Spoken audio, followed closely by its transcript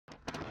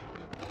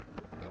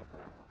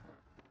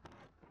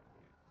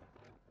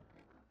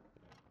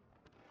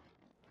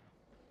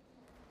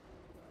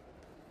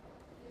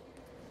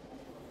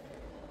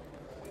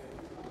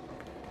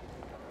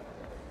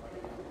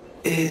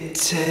It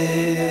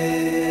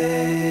takes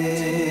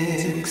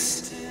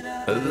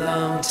a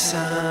long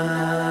time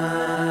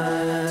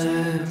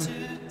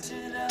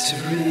to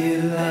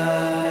realize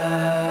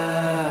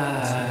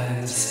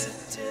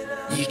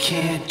you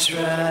can't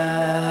drive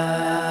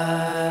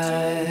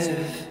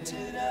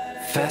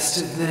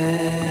faster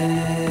than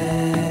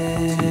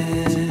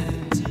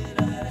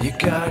your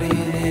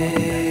guardian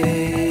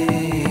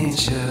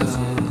angel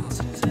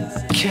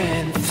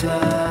can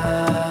fly.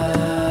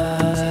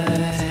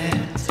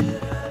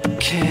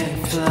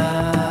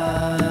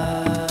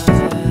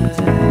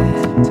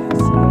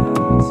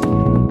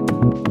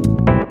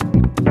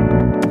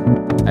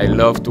 I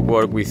love to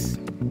work with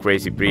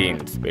crazy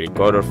prints, very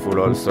colorful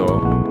also.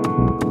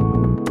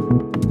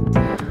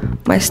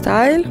 My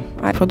style,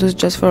 I produce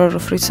just for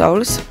free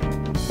souls.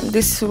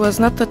 This was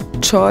not a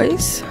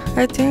choice,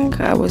 I think.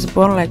 I was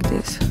born like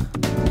this.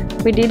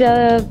 We did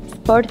a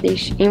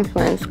Fortified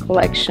influence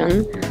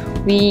collection.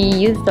 We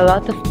used a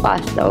lot of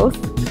pastels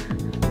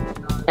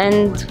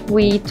and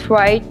we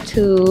tried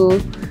to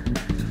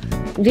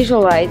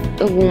visualize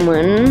a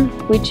woman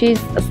which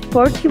is a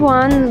sporty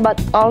one, but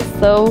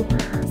also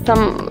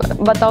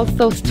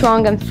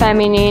strong and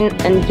feminine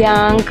and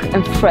young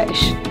and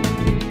fresh.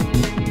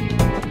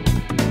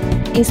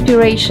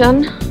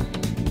 Inspiration.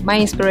 My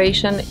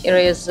inspiration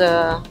is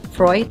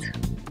Freud,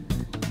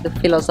 the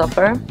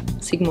philosopher,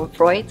 Sigmund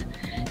Freud,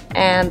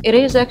 and it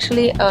is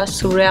actually a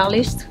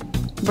surrealist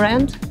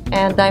brand,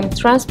 and I'm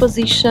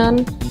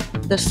transposition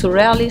the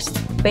surrealist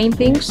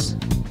paintings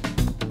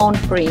on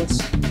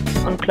prints,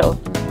 on cloth.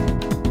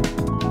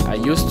 I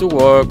used to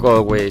work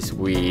always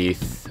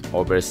with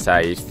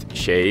oversized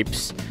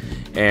shapes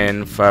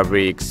and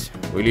fabrics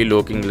really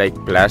looking like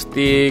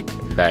plastic,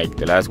 like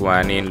the last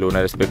one in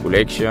Lunar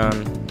Speculation,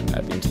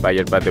 that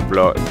inspired by the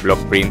block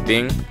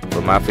printing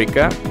from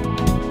Africa.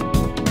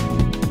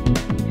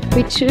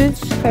 We chose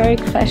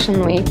FEERIC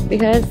Fashion Week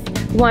because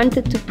we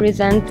wanted to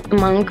present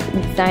among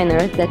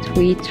designers that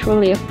we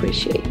truly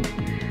appreciate.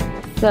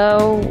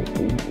 So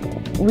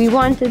we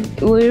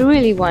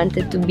really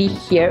wanted to be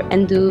here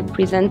and to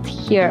present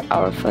here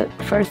our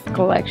first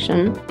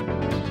collection,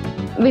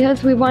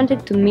 because we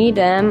wanted to meet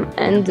them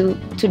and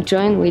to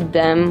join with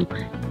them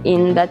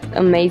in that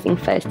amazing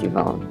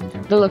festival.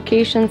 The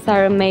locations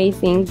are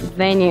amazing, the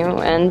venue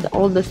and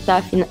all the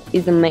stuff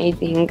is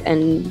amazing,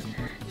 and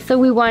so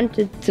we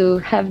wanted to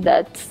have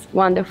that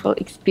wonderful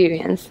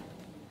experience.